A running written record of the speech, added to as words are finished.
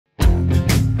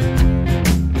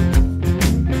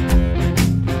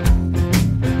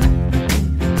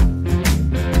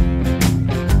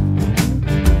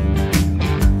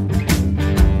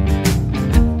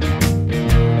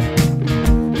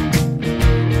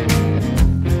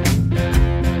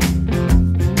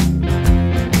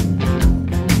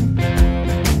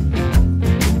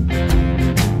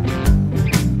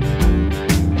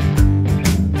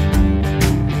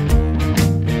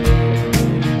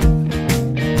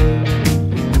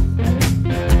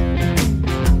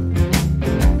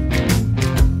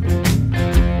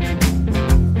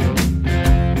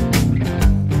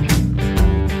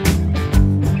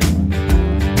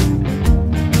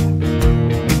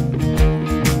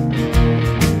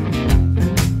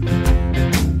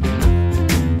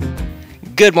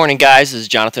Good morning, guys. This is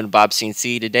Jonathan of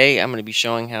BobsCNC. Today I'm going to be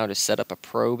showing how to set up a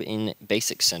probe in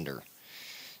Basic Sender.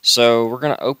 So we're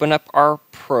going to open up our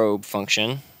probe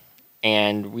function,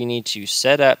 and we need to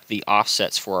set up the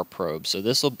offsets for our probe. So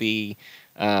this will be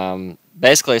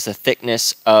basically it's the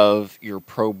thickness of your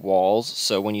probe walls.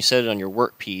 So when you set it on your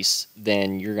workpiece,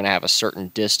 then you're going to have a certain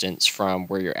distance from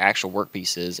where your actual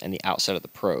workpiece is and the outside of the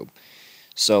probe.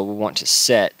 So we want to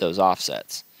set those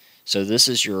offsets. So this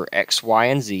is your X, Y,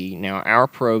 and Z. Now our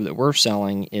probe that we're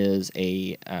selling is has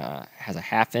a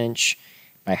 1/2 inch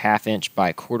by 1/2 inch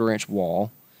by 1/4 inch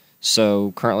wall.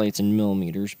 So currently it's in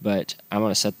millimeters, but I'm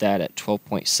going to set that at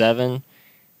 12.7,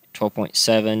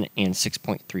 12.7, and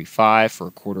 6.35 for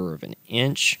 1/4 of an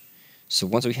inch. So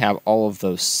once we have all of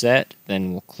those set,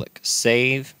 then we'll click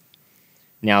Save.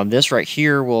 Now this right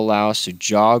here will allow us to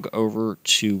jog over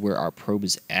to where our probe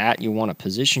is at. You want to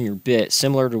position your bit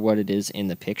similar to what it is in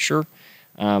the picture,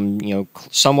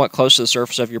 somewhat close to the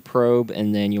surface of your probe,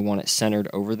 and then you want it centered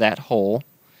over that hole.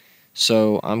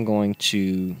 So I'm going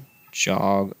to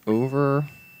jog over,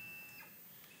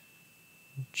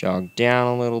 jog down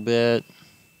a little bit.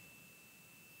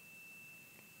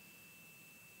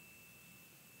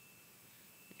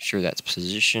 Make sure that's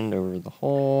positioned over the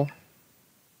hole.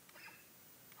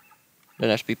 Doesn't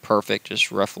have to be perfect,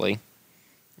 just roughly.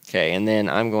 Okay, and then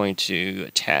I'm going to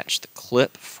attach the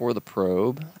clip for the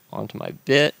probe onto my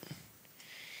bit.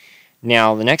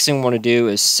 Now, the next thing we want to do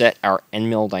is set our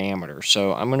end mill diameter.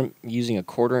 So I'm going to be using a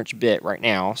 1/4 inch bit right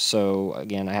now. So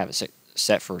again, I have it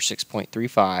set for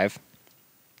 6.35,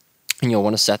 and you'll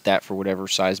want to set that for whatever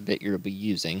size bit you'll be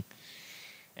using.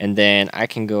 And then I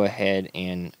can go ahead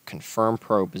and confirm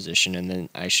probe position, and then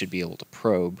I should be able to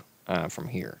probe from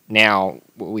here. Now,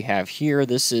 what we have here,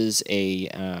 this is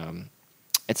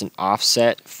it's an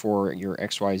offset for your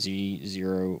XYZ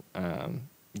 0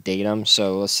 datum.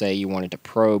 So let's say you wanted to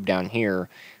probe down here,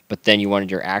 but then you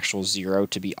wanted your actual 0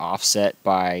 to be offset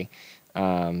by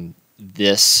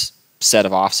this set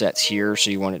of offsets here.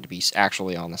 So you want it to be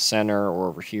actually on the center or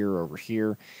over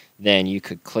here, then you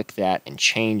could click that and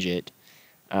change it,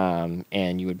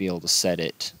 and you would be able to set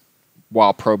it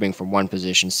while probing from one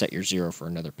position, set your 0 for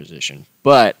another position.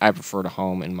 But I prefer to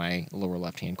home in my lower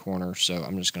left-hand corner, so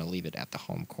I'm just going to leave it at the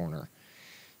home corner.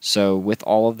 So with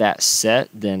all of that set,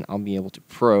 then I'll be able to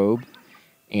probe,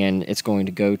 and it's going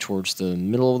to go towards the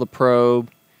middle of the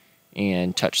probe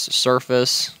and touch the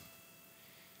surface.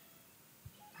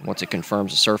 Once it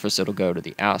confirms the surface, it'll go to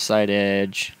the outside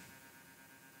edge,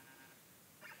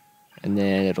 and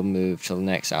then it'll move to the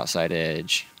next outside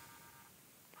edge.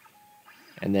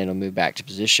 And then it'll move back to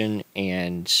position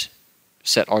and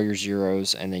set all your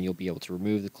zeros, and then you'll be able to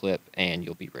remove the clip and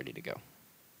you'll be ready to go.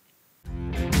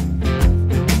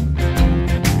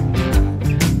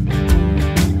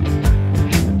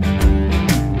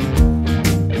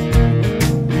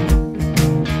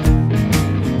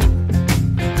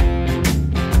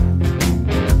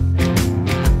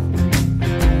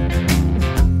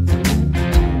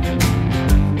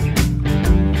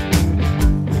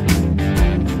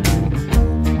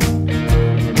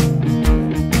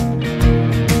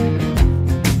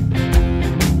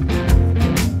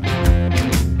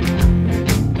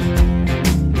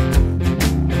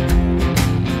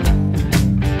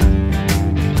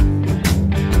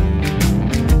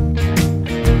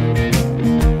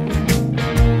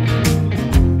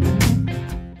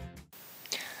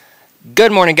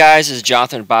 Good morning, guys. This is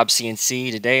Jonathan of BobsCNC.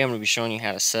 Today I'm going to be showing you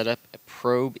how to set up a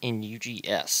probe in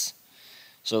UGS.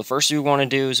 So the first thing we want to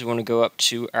do is we want to go up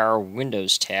to our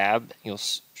Windows tab. You'll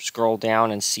scroll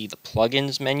down and see the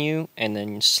Plugins menu, and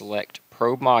then select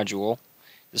Probe Module.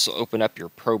 This will open up your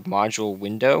Probe Module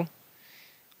window.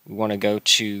 We want to go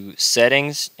to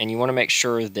Settings, and you want to make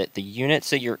sure that the units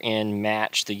that you're in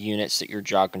match the units that your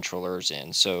jog controller is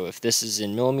in. So if this is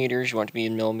in millimeters, you want it to be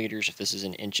in millimeters. If this is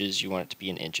in inches, you want it to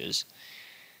be in inches.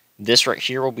 This right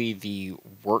here will be the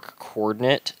work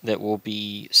coordinate that we'll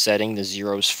be setting the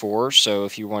zeros for. So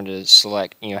if you want to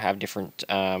select, have different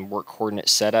work coordinate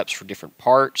setups for different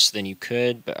parts, then you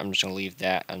could, but I'm just going to leave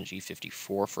that on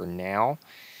G54 for now.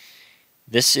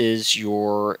 This is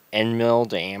your end mill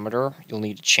diameter. You'll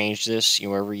need to change this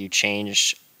whenever you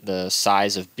change the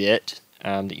size of bit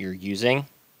that you're using.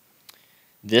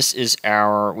 This is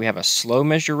we have a slow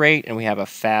measure rate and we have a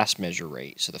fast measure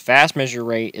rate. So the fast measure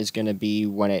rate is going to be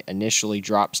when it initially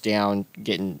drops down,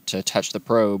 getting to touch the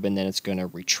probe, and then it's going to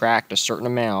retract a certain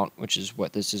amount, which is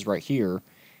what this is right here,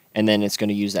 and then it's going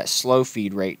to use that slow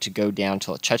feed rate to go down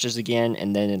till it touches again,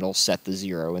 and then it'll set the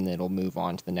 0, and then it'll move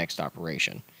on to the next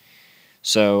operation.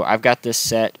 So I've got this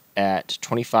set at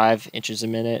 25 inches a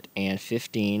minute and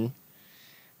 15.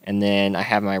 And then I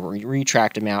have my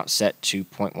retract amount set to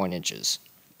 0.1 inches.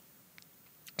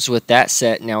 So with that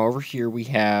set, now over here we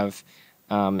have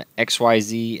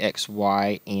XYZ,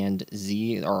 XY, and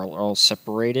Z are all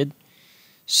separated.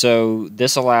 So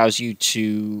this allows you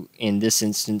to, in this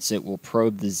instance, it will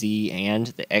probe the Z and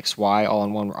the XY all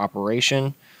in one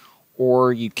operation,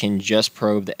 or you can just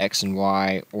probe the X and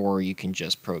Y, or you can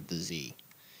just probe the Z.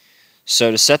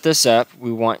 So to set this up,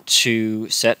 we want to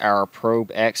set our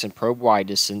probe X and probe Y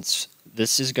distance.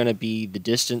 This is going to be the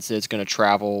distance that it's going to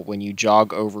travel when you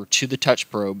jog over to the touch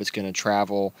probe. It's going to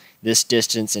travel this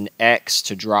distance in X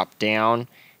to drop down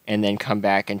and then come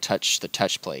back and touch the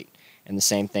touch plate. And the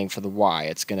same thing for the Y.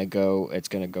 It's going to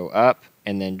go up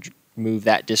and then move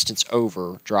that distance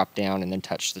over, drop down, and then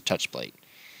touch the touch plate.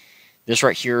 This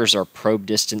right here is our probe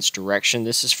distance direction.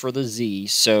 This is for the Z.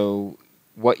 So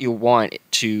what you'll want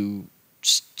to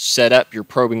set up your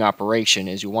probing operation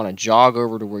is you'll want to jog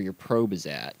over to where your probe is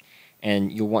at,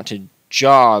 and you'll want to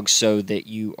jog so that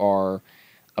you are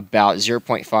about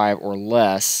 0.5 or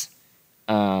less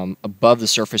above the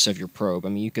surface of your probe. I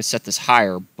mean, you could set this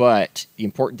higher, but the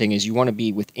important thing is you want to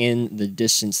be within the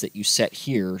distance that you set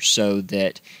here so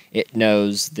that it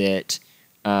knows that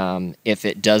if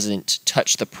it doesn't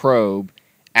touch the probe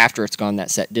after it's gone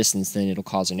that set distance, then it'll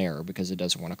cause an error because it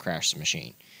doesn't want to crash the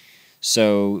machine.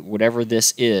 So whatever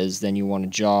this is, then you want to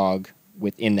jog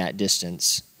within that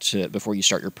distance before you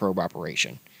start your probe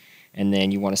operation. And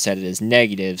then you want to set it as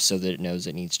negative so that it knows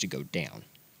it needs to go down.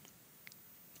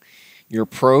 Your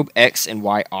probe X and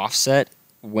Y offset,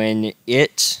 the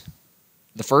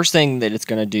first thing that it's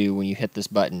going to do when you hit this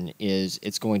button is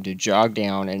it's going to jog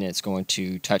down and it's going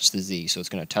to touch the Z. So it's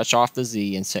going to touch off the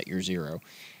Z and set your 0.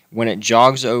 When it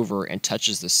jogs over and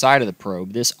touches the side of the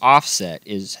probe, this offset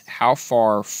is how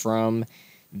far from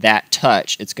that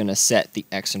touch it's going to set the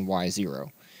X and Y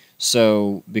 0.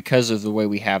 So because of the way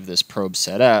we have this probe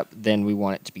set up, then we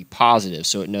want it to be positive,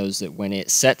 so it knows that when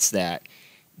it sets that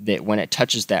when it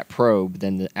touches that probe,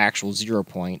 then the actual 0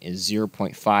 point is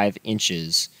 0.5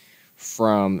 inches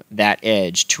from that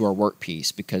edge to our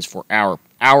workpiece, because for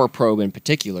our probe in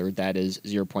particular, that is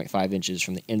 0.5 inches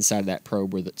from the inside of that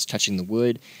probe where it's touching the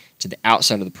wood to the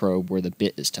outside of the probe where the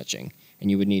bit is touching.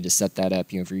 And you would need to set that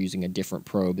up. If you're using a different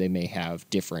probe, they may have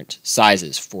different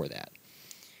sizes for that.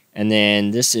 And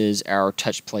then this is our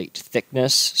touch plate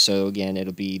thickness. So again,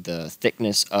 it'll be the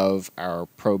thickness of our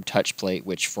probe touch plate,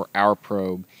 which for our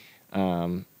probe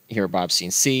here at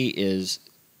BobsCNC is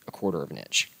 1/4 of an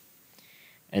inch.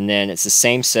 And then it's the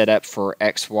same setup for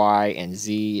X, Y, and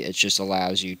Z. It just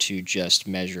allows you to just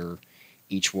measure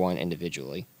each one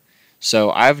individually.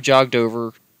 So I've jogged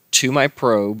over to my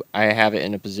probe. I have it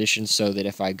in a position so that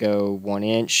if I go 1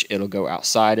 inch, it'll go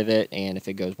outside of it, and if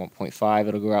it goes 1.5,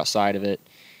 it'll go outside of it.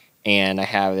 And I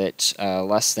have it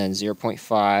less than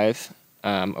 0.5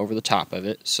 over the top of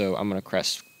it. So I'm going to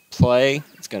press play.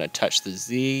 It's going to touch the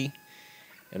Z.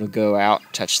 It'll go out,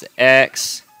 touch the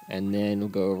X, and then it'll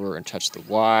go over and touch the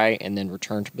Y, and then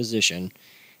return to position.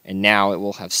 And now it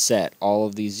will have set all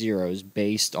of these zeros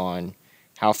based on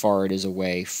how far it is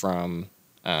away from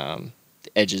the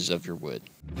edges of your wood.